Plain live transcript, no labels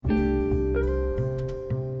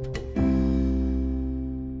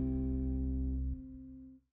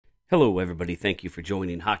Hello, everybody. Thank you for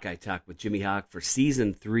joining Hawkeye Talk with Jimmy Hawk for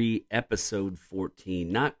Season 3, Episode 14.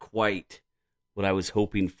 Not quite what I was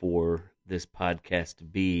hoping for this podcast to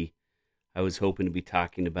be. I was hoping to be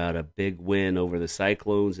talking about a big win over the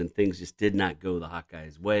Cyclones, and things just did not go the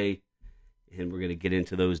Hawkeyes' way. And we're going to get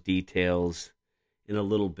into those details in a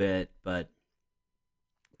little bit, but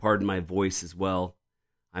pardon my voice as well.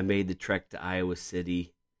 I made the trek to Iowa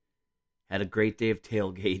City, had a great day of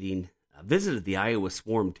tailgating. Visited the Iowa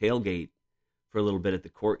Swarm tailgate for a little bit at the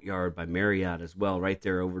Courtyard by Marriott as well, right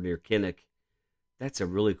there over near Kinnick. That's a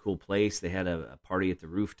really cool place. They had a party at the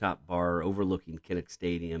rooftop bar overlooking Kinnick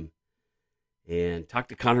Stadium. And talked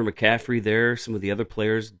to Connor McCaffrey there, some of the other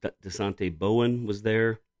players. Dasonte Bowen was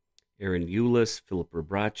there, Aaron Eulis, Philip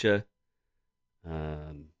Rebracha.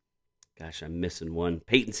 I'm missing one.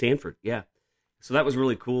 Peyton Sanford, yeah. So that was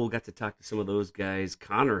really cool. Got to talk to some of those guys.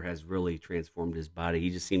 Connor has really transformed his body.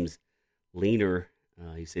 He just seems leaner.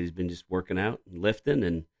 He said he's been just working out and lifting,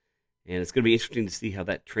 and it's going to be interesting to see how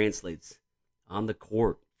that translates on the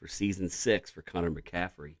court for Season 6 for Connor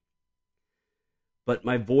McCaffrey. But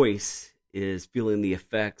my voice is feeling the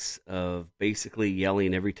effects of basically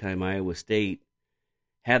yelling every time Iowa State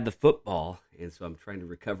had the football, and so I'm trying to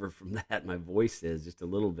recover from that. My voice is just a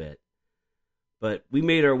little bit. But we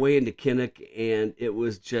made our way into Kinnick, and it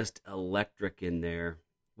was just electric in there.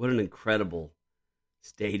 What an incredible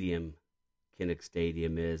stadium Kinnick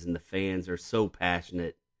Stadium is, and the fans are so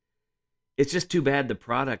passionate. It's just too bad the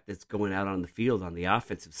product that's going out on the field on the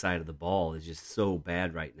offensive side of the ball is just so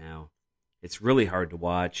bad right now. It's really hard to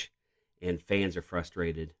watch, and fans are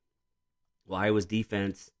frustrated. Well, Iowa's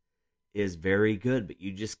defense is very good, but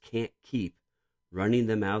you just can't keep running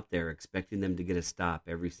them out there, expecting them to get a stop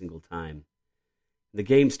every single time. The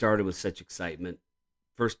game started with such excitement.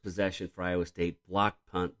 First possession for Iowa State, blocked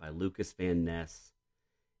punt by Lucas Van Ness.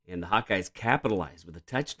 And the Hawkeyes capitalized with a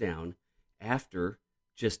touchdown after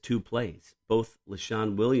just 2 plays. Both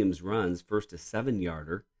LaShawn Williams runs, first a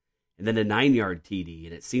 7-yarder and then a 9-yard TD.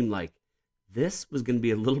 And it seemed like this was going to be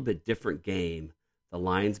a little bit different game. The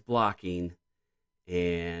line's blocking,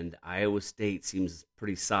 and Iowa State seems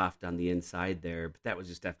pretty soft on the inside there. But that was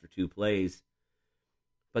just after 2 plays.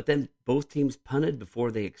 But then both teams punted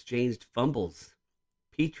before they exchanged fumbles.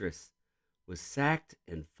 Petrus was sacked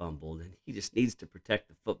and fumbled, and he just needs to protect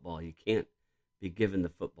the football. You can't be giving the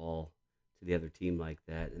football to the other team like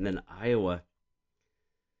that. And then Iowa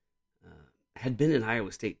had been in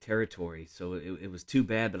Iowa State territory, so it was too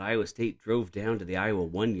bad, but Iowa State drove down to the Iowa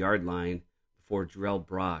 1-yard line before Jarrell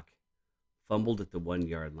Brock fumbled at the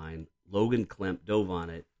 1-yard line. Logan Klemp dove on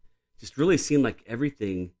it. Just really seemed like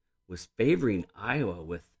everything was favoring Iowa,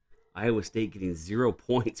 with Iowa State getting 0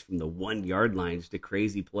 points from the 1-yard line. Just a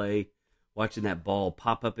crazy play. Watching that ball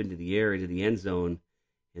pop up into the air, into the end zone,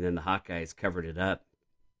 and then the Hawkeyes covered it up.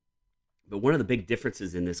 But one of the big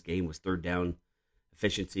differences in this game was third down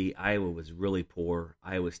efficiency. Iowa was really poor.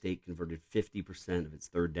 Iowa State converted 50% of its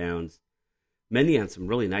third downs, many on some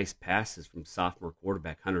really nice passes from sophomore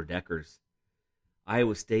quarterback Hunter Deckers.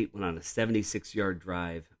 Iowa State went on a 76-yard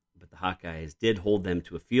drive, but the Hawkeyes did hold them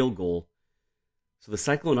to a field goal. So the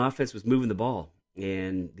Cyclone offense was moving the ball,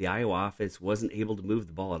 and the Iowa offense wasn't able to move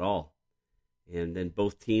the ball at all. And then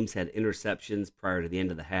both teams had interceptions prior to the end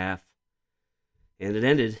of the half. And it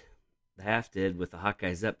ended, the half did, with the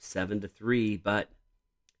Hawkeyes up 7-3. But,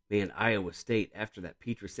 man, Iowa State, after that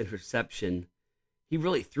Petrus interception, he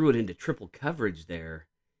really threw it into triple coverage there.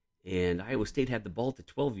 And Iowa State had the ball at the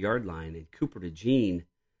 12-yard line, and Cooper DeJean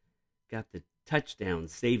got the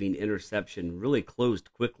touchdown-saving interception, really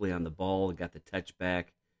closed quickly on the ball and got the touchback.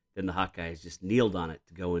 Then the Hawkeyes just kneeled on it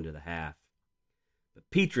to go into the half. But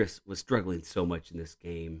Petrus was struggling so much in this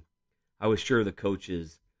game. I was sure the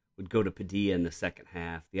coaches would go to Padilla in the second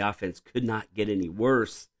half. The offense could not get any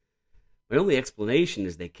worse. My only explanation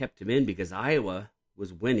is they kept him in because Iowa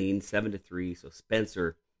was winning 7-3, so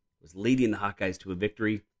Spencer was leading the Hawkeyes to a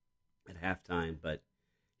victory at halftime, but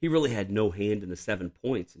he really had no hand in the 7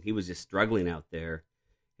 points, and he was just struggling out there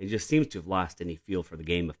and just seems to have lost any feel for the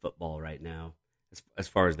game of football right now as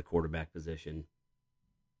far as the quarterback position.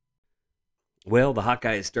 Well, the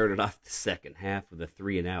Hawkeyes started off the second half with a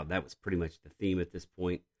 3-and-out. That was pretty much the theme at this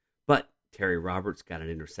point. But Terry Roberts got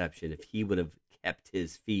an interception. If he would have kept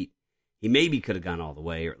his feet, he maybe could have gone all the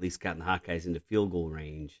way, or at least gotten the Hawkeyes into field goal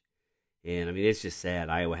range. And, I mean, it's just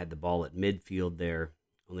sad. Iowa had the ball at midfield there,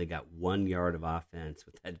 only got 1 yard of offense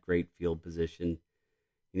with that great field position.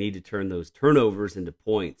 You need to turn those turnovers into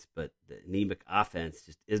points, but the anemic offense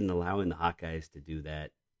just isn't allowing the Hawkeyes to do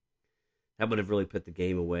that. That would have really put the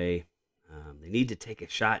game away. They need to take a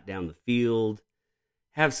shot down the field,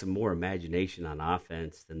 have some more imagination on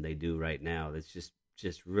offense than they do right now. That's just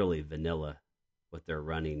just really vanilla what they're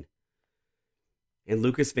running. And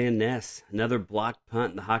Lucas Van Ness, another blocked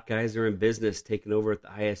punt. The Hawkeyes are in business, taking over at the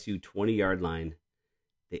ISU 20-yard line.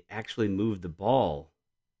 They actually moved the ball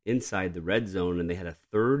inside the red zone, and they had a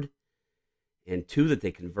 3rd and 2 that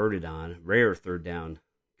they converted on. Rare third down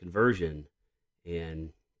conversion.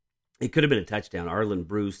 And it could have been a touchdown. Arlen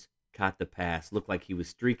Bruce caught the pass. Looked like he was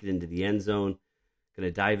streaking into the end zone, going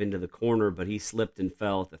to dive into the corner, but he slipped and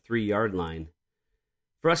fell at the 3-yard line.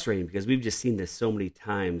 Frustrating because we've just seen this so many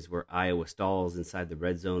times where Iowa stalls inside the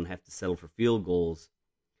red zone, have to settle for field goals.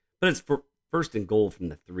 But it's for 1st and goal from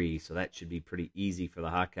the 3, so that should be pretty easy for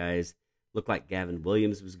the Hawkeyes. Looked like Gavin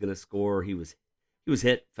Williams was going to score. He was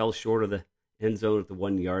hit, fell short of the end zone at the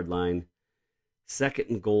 1-yard line. 2nd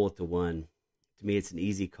and goal at the 1. To me, it's an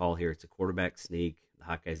easy call here. It's a quarterback sneak. The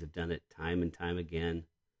Hawkeyes have done it time and time again.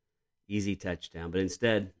 Easy touchdown. But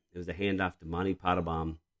instead, it was a handoff to Monty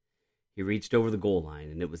Pottebaum. He reached over the goal line,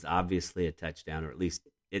 and it was obviously a touchdown, or at least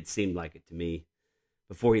it seemed like it to me,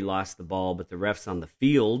 before he lost the ball. But the refs on the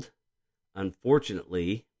field,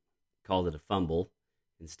 unfortunately, called it a fumble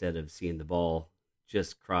instead of seeing the ball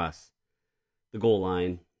just cross the goal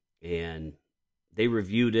line. And they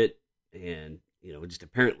reviewed it, and just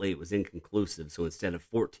apparently it was inconclusive. So instead of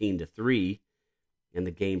 14-3, and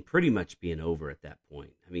the game pretty much being over at that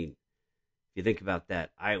point. I mean, if you think about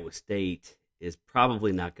that, Iowa State is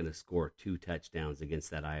probably not going to score 2 touchdowns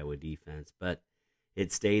against that Iowa defense, but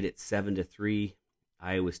it stayed at 7-3.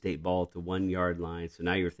 Iowa State ball at the 1-yard line. So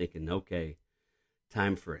now you're thinking, okay,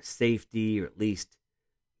 time for a safety, or at least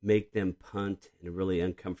make them punt in a really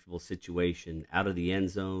uncomfortable situation out of the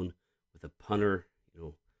end zone with a punter,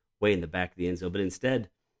 way in the back of the end zone. But instead,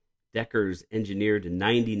 Deckers engineered a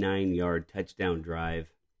 99-yard touchdown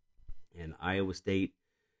drive, and Iowa State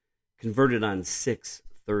converted on 6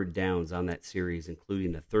 third downs on that series,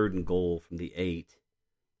 including a 3rd and goal from the 8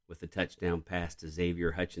 with a touchdown pass to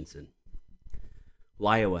Xavier Hutchinson.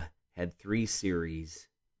 Well, Iowa had 3 series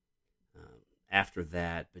after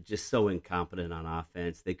that, but just so incompetent on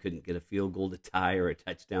offense. They couldn't get a field goal to tie or a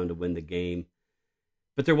touchdown to win the game.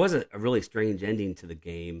 But there was a really strange ending to the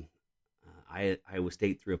game. Iowa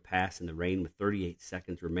State threw a pass in the rain with 38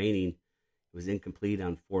 seconds remaining. It was incomplete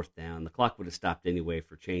on 4th down. The clock would have stopped anyway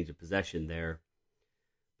for change of possession there.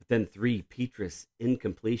 But then 3 Petrus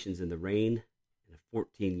incompletions in the rain and a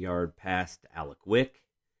 14-yard pass to Alec Wick.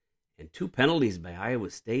 And 2 penalties by Iowa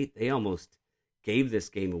State. They almost gave this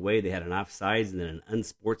game away. They had an offsides and then an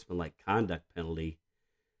unsportsmanlike conduct penalty.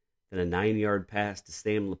 Then a 9-yard pass to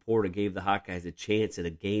Sam Laporta gave the Hawkeyes a chance at a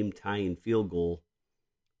game-tying field goal.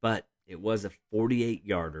 But it was a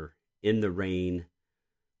 48-yarder in the rain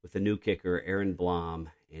with a new kicker, Aaron Blom,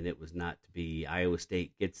 and it was not to be. Iowa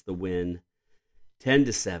State gets the win,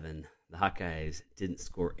 10-7. The Hawkeyes didn't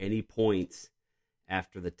score any points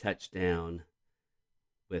after the touchdown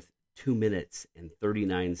with 2 minutes and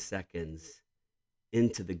 39 seconds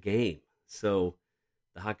into the game. So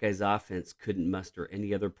the Hawkeyes offense couldn't muster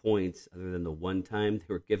any other points other than the one time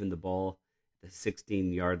they were given the ball at the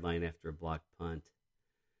 16-yard line after a blocked punt.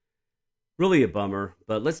 Really a bummer,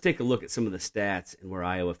 but let's take a look at some of the stats and where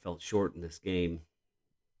Iowa fell short in this game.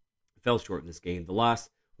 The loss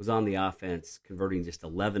was on the offense, converting just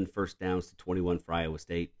 11 first downs to 21 for Iowa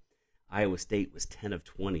State. Iowa State was 10 of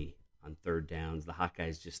 20 on 3rd downs. The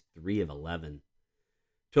Hawkeyes just 3 of 11.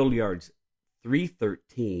 Total yards,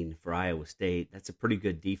 313 for Iowa State. That's a pretty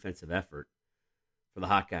good defensive effort for the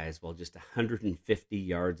Hawkeyes, while just 150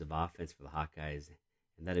 yards of offense for the Hawkeyes.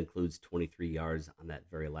 And that includes 23 yards on that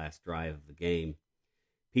very last drive of the game.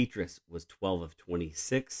 Petrus was 12 of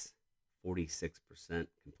 26, 46%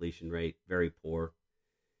 completion rate, very poor.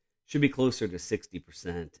 Should be closer to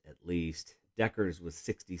 60% at least. Deckers was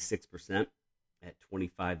 66% at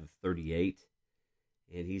 25 of 38,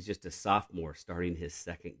 and he's just a sophomore starting his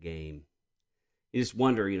 2nd game. You just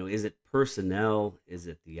wonder, is it personnel? Is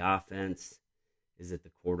it the offense? Is it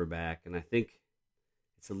the quarterback? And I think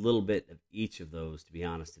it's a little bit of each of those, to be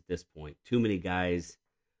honest, at this point. Too many guys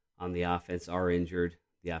on the offense are injured.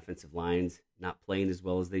 The offensive line's not playing as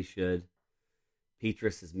well as they should.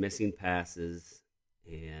 Petrus is missing passes,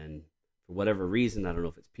 and for whatever reason, I don't know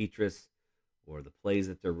if it's Petrus or the plays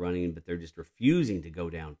that they're running, but they're just refusing to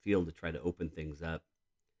go downfield to try to open things up.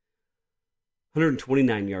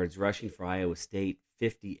 129 yards rushing for Iowa State,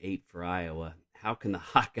 58 for Iowa. How can the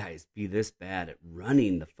Hawkeyes be this bad at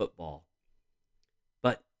running the football?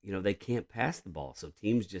 But, they can't pass the ball, so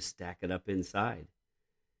teams just stack it up inside.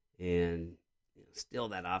 And still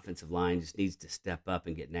that offensive line just needs to step up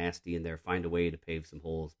and get nasty in there, find a way to pave some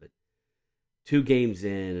holes. But 2 games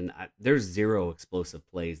in, and there's 0 explosive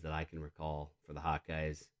plays that I can recall for the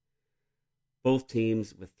Hawkeyes. Both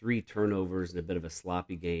teams with 3 turnovers and a bit of a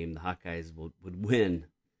sloppy game. The Hawkeyes would win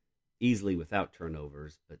easily without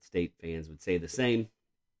turnovers, but State fans would say the same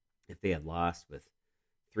if they had lost with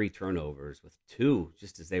 3 turnovers, with 2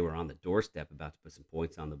 just as they were on the doorstep about to put some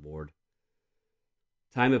points on the board.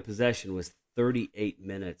 Time of possession was 38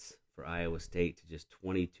 minutes for Iowa State to just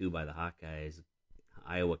 22 by the Hawkeyes.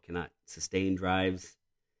 Iowa cannot sustain drives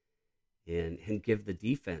and give the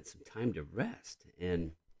defense some time to rest.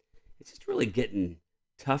 And it's just really getting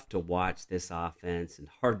tough to watch this offense and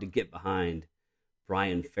hard to get behind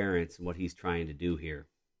Brian Ferentz and what he's trying to do here.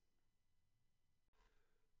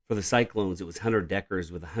 For the Cyclones, it was Hunter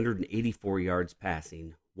Deckers with 184 yards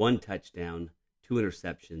passing, 1 touchdown, 2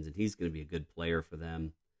 interceptions, and he's going to be a good player for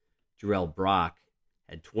them. Jarrell Brock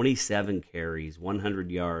had 27 carries, 100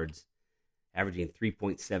 yards, averaging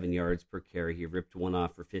 3.7 yards per carry. He ripped one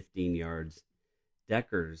off for 15 yards.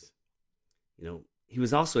 Deckers, he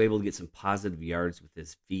was also able to get some positive yards with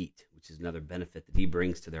his feet, which is another benefit that he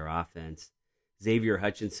brings to their offense. Xavier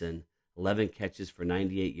Hutchinson, 11 catches for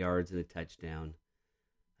 98 yards and a touchdown.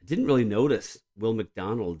 I didn't really notice Will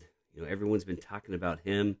McDonald. Everyone's been talking about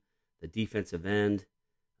him, the defensive end,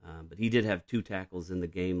 but he did have 2 tackles in the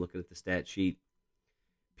game, looking at the stat sheet.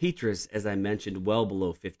 Petras, as I mentioned, well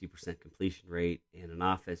below 50% completion rate, and an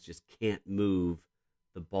offense just can't move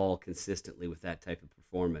the ball consistently with that type of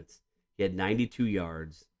performance. He had 92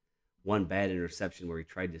 yards, 1 bad interception where he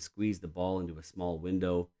tried to squeeze the ball into a small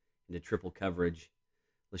window into triple coverage.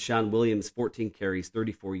 LaShawn Williams, 14 carries,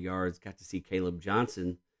 34 yards. Got to see Caleb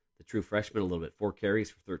Johnson, the true freshman, a little bit, 4 carries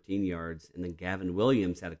for 13 yards. And then Gavin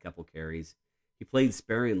Williams had a couple carries. He played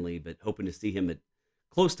sparingly, but hoping to see him at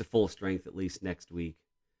close to full strength at least next week.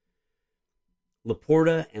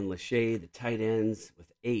 Laporta and Lachey, the tight ends,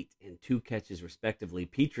 with 8 and 2 catches respectively.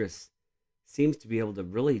 Petras seems to be able to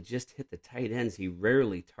really just hit the tight ends. He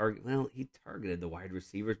rarely he targeted the wide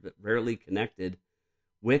receivers, but rarely connected.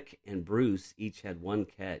 Wick and Bruce each had 1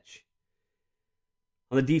 catch.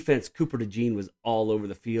 On the defense, Cooper DeJean was all over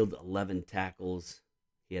the field, 11 tackles.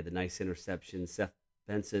 He had the nice interception. Seth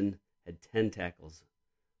Benson had 10 tackles.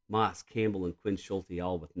 Moss, Campbell, and Quinn Schulte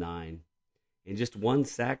all with 9. And just 1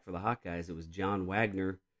 sack for the Hawkeyes. It was John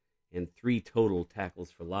Wagner, and 3 total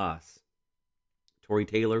tackles for loss. Torrey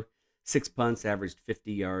Taylor, 6 punts, averaged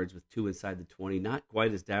 50 yards with 2 inside the 20. Not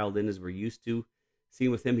quite as dialed in as we're used to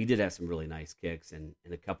seeing with him. He did have some really nice kicks and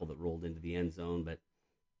a couple that rolled into the end zone, but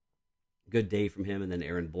good day from him. And then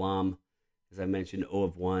Aaron Blom, as I mentioned, 0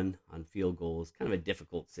 of 1 on field goals. Kind of a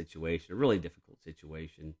difficult situation, a really difficult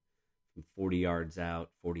situation, from 40 yards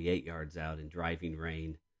out, 48 yards out in driving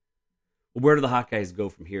rain. Well, where do the Hawkeyes go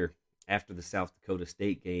from here? After the South Dakota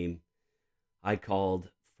State game, I called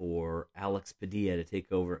for Alex Padilla to take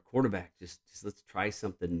over at quarterback. Just let's try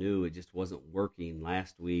something new. It just wasn't working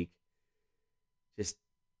last week. Just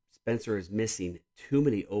Spencer is missing too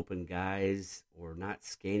many open guys or not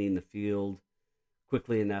scanning the field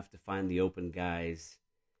quickly enough to find the open guys.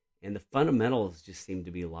 And the fundamentals just seem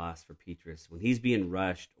to be lost for Petras. When he's being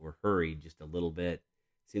rushed or hurried just a little bit,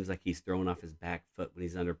 it seems like he's throwing off his back foot when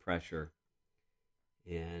he's under pressure.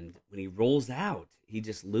 And when he rolls out, he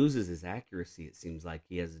just loses his accuracy. It seems like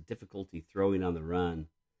he has a difficulty throwing on the run.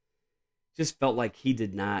 Just felt like he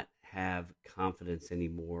did not have confidence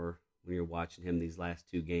anymore when you're watching him these last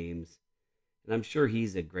 2 games. And I'm sure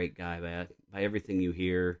he's a great guy by everything you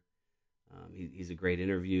hear. He's a great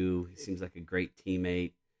interview. He seems like a great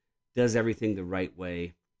teammate. Does everything the right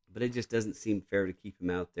way. But it just doesn't seem fair to keep him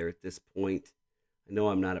out there at this point. I know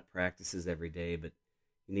I'm not at practices every day, but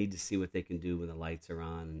you need to see what they can do when the lights are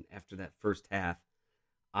on. And after that first half,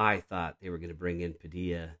 I thought they were going to bring in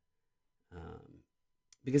Padilla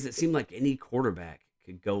because it seemed like any quarterback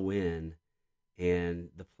could go in and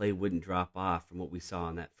the play wouldn't drop off from what we saw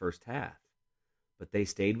in that first half. But they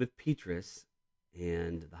stayed with Petras,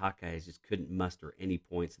 and the Hawkeyes just couldn't muster any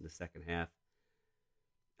points in the second half.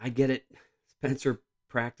 I get it. Spencer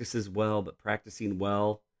practices well, but practicing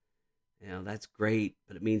well, that's great,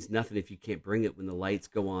 but it means nothing if you can't bring it when the lights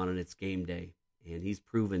go on and it's game day. And he's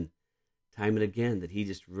proven time and again that he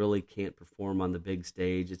just really can't perform on the big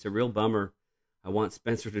stage. It's a real bummer. I want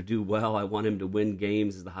Spencer to do well. I want him to win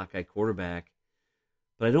games as the Hawkeye quarterback.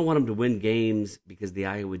 But I don't want him to win games because the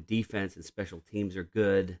Iowa defense and special teams are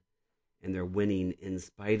good and they're winning in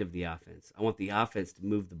spite of the offense. I want the offense to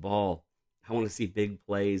move the ball. I want to see big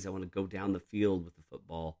plays. I want to go down the field with the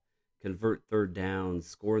football, convert third downs,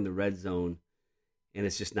 score in the red zone, and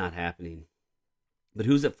it's just not happening. But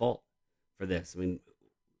who's at fault for this? I mean,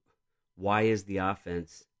 why is the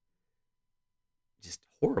offense just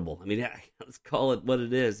horrible? I mean, let's call it what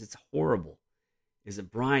it is. It's horrible. Is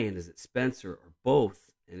it Brian? Is it Spencer? Or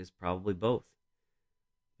both? and it's probably both.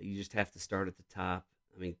 But you just have to start at the top.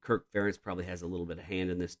 I mean, Kirk Ferentz probably has a little bit of hand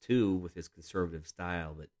in this too with his conservative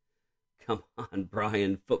style, but come on,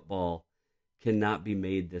 Brian, football cannot be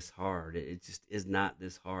made this hard. It just is not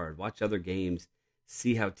this hard. Watch other games,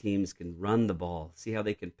 see how teams can run the ball, see how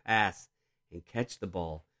they can pass and catch the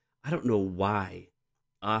ball. I don't know why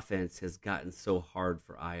offense has gotten so hard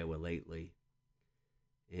for Iowa lately.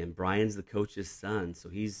 And Brian's the coach's son, so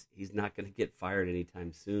he's not going to get fired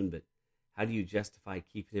anytime soon, but how do you justify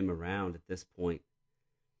keeping him around at this point?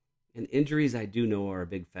 And injuries, I do know, are a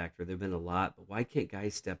big factor. There have been a lot, but why can't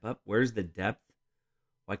guys step up? Where's the depth?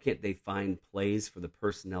 Why can't they find plays for the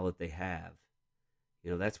personnel that they have?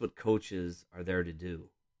 That's what coaches are there to do.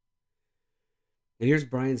 And here's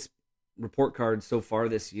Brian's report card so far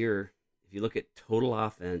this year. If you look at total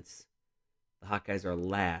offense, the Hawkeyes are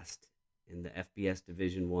last in the FBS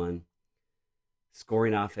Division I.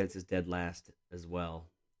 Scoring offense is dead last as well.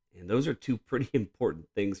 And those are two pretty important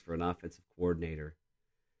things for an offensive coordinator.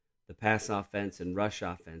 The pass offense and rush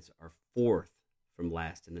offense are fourth from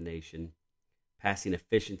last in the nation. Passing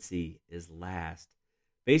efficiency is last.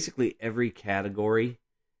 Basically, every category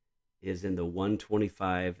is in the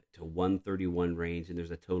 125 to 131 range, and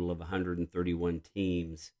there's a total of 131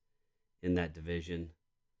 teams in that division.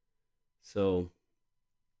 So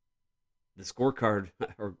the scorecard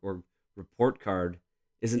or report card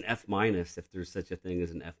is an F minus, if there's such a thing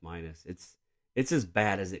as an F minus. It's as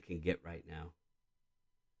bad as it can get right now.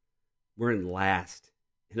 We're in last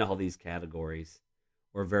in all these categories,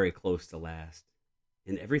 or very close to last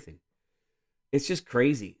in everything. It's just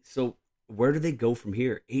crazy. So where do they go from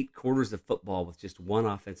here? 8 quarters of football with just one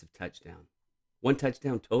offensive touchdown. One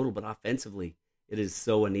touchdown total, but offensively, it is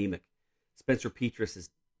so anemic. Spencer Petras is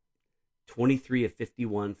 23 of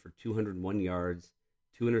 51 for 201 yards,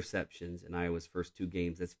 2 interceptions in Iowa's first 2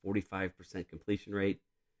 games. That's 45% completion rate.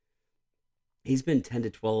 He's been 10 to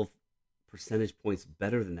 12 percentage points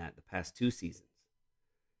better than that the past 2 seasons.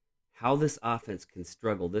 How this offense can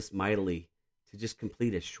struggle this mightily to just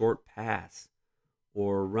complete a short pass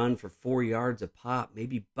or run for 4 yards a pop,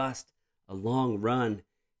 maybe bust a long run,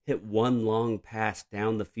 hit 1 long pass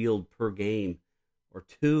down the field per game or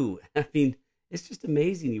 2. I mean, it's just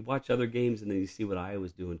amazing. You watch other games and then you see what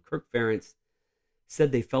Iowa's doing. Kirk Ferentz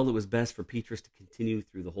said they felt it was best for Petras to continue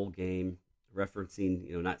through the whole game, referencing,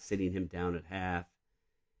 not sitting him down at half,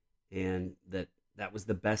 and that was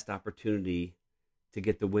the best opportunity to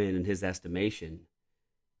get the win in his estimation.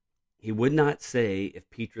 He would not say if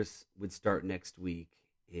Petras would start next week,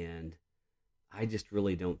 and I just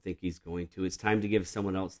really don't think he's going to. It's time to give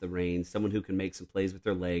someone else the reins, someone who can make some plays with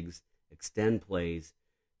their legs, extend plays,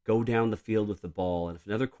 go down the field with the ball. And if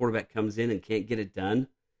another quarterback comes in and can't get it done,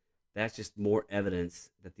 that's just more evidence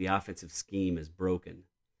that the offensive scheme is broken.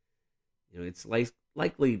 It's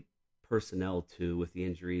likely personnel too with the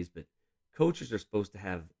injuries, but coaches are supposed to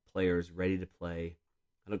have players ready to play.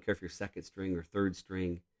 I don't care if you're second string or third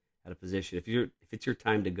string at a position. If it's your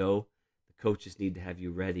time to go, the coaches need to have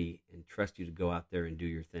you ready and trust you to go out there and do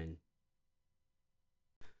your thing.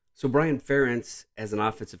 So Brian Ferentz, as an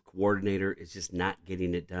offensive coordinator, is just not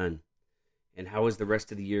getting it done. And how is the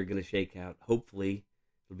rest of the year going to shake out? Hopefully,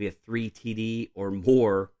 it'll be a 3 TD or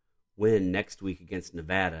more win next week against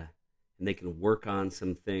Nevada, and they can work on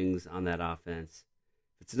some things on that offense.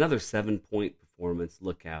 If it's another 7-point performance,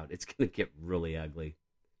 look out. It's going to get really ugly.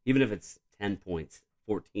 Even if it's 10 points,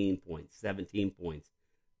 14 points, 17 points,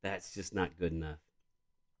 that's just not good enough.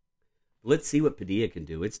 Let's see what Padilla can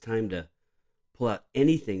do. It's time to pull out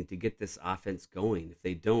anything to get this offense going. If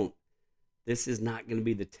they don't, this is not going to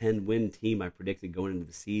be the 10-win team I predicted going into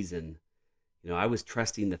the season. I was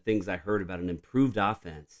trusting the things I heard about an improved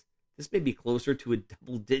offense. This may be closer to a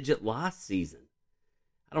double-digit loss season.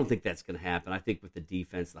 I don't think that's going to happen. I think with the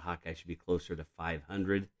defense, the Hawkeyes should be closer to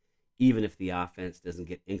 500, even if the offense doesn't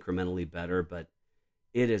get incrementally better. But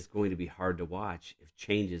it is going to be hard to watch if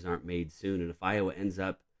changes aren't made soon. And if Iowa ends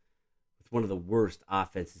up with one of the worst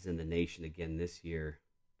offenses in the nation again this year,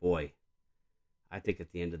 boy, I think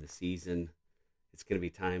at the end of the season, it's going to be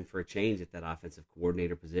time for a change at that offensive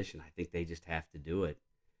coordinator position. I think they just have to do it.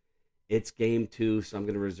 It's game 2, so I'm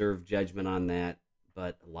going to reserve judgment on that.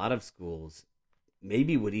 But a lot of schools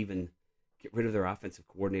maybe would even get rid of their offensive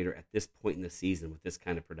coordinator at this point in the season with this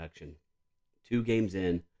kind of production. 2 games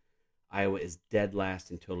in, Iowa is dead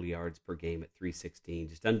last in total yards per game at 316.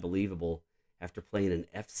 Just unbelievable after playing an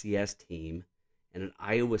FCS team and an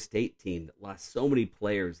Iowa State team that lost so many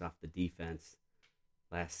players off the defense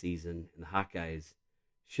last season. And the Hawkeyes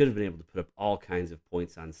should have been able to put up all kinds of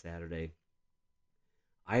points on Saturday.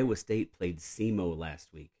 Iowa State played SEMO last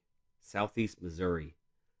week, Southeast Missouri.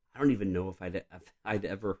 I don't even know if I'd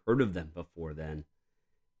ever heard of them before then.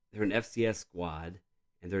 They're an FCS squad,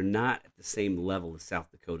 and they're not at the same level as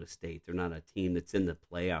South Dakota State. They're not a team that's in the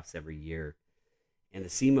playoffs every year. And the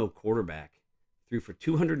SEMO quarterback threw for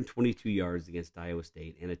 222 yards against Iowa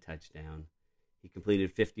State and a touchdown. He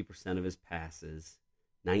completed 50% of his passes,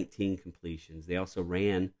 19 completions. They also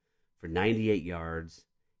ran for 98 yards,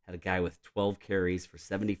 had a guy with 12 carries for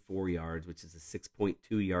 74 yards, which is a 6.2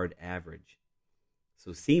 yard average.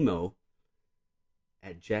 So SEMO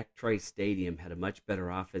at Jack Trice Stadium had a much better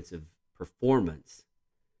offensive performance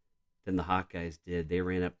than the Hawkeyes did. They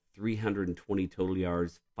ran up 320 total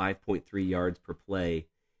yards, 5.3 yards per play,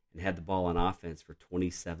 and had the ball on offense for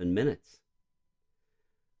 27 minutes.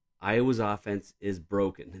 Iowa's offense is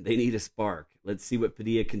broken. They need a spark. Let's see what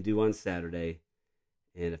Padilla can do on Saturday.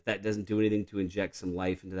 And if that doesn't do anything to inject some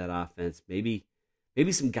life into that offense, maybe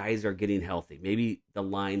some guys are getting healthy. Maybe the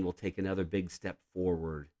line will take another big step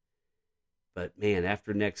forward. But, man,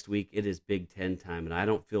 after next week, it is Big Ten time, and I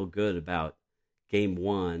don't feel good about Game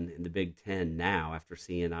 1 in the Big Ten now after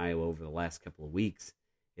seeing Iowa over the last couple of weeks.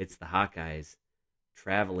 It's the Hawkeyes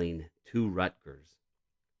traveling to Rutgers.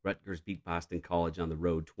 Rutgers beat Boston College on the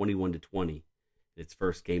road 21-20 in its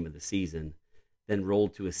first game of the season, then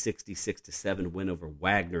rolled to a 66-7 win over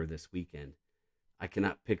Wagner this weekend. I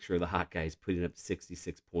cannot picture the Hawkeyes putting up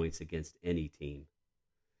 66 points against any team.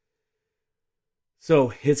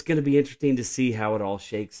 So it's going to be interesting to see how it all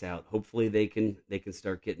shakes out. Hopefully they can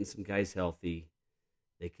start getting some guys healthy.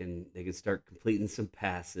 They can start completing some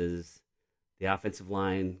passes. The offensive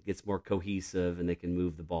line gets more cohesive and they can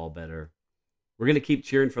move the ball better. We're going to keep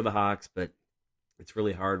cheering for the Hawks, but it's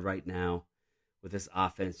really hard right now with this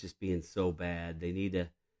offense just being so bad. They need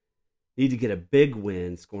to get a big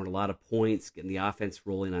win, scoring a lot of points, getting the offense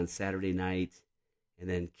rolling on Saturday night, and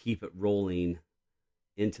then keep it rolling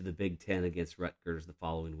into the Big Ten against Rutgers the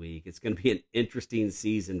following week. It's going to be an interesting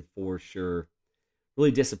season for sure.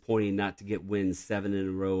 Really disappointing not to get wins 7 in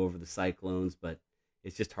a row over the Cyclones, but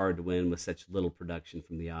it's just hard to win with such little production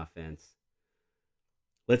from the offense.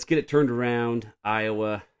 Let's get it turned around,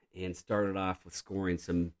 Iowa, and start it off with scoring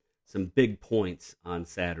some big points on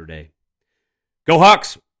Saturday. Go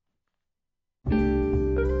Hawks!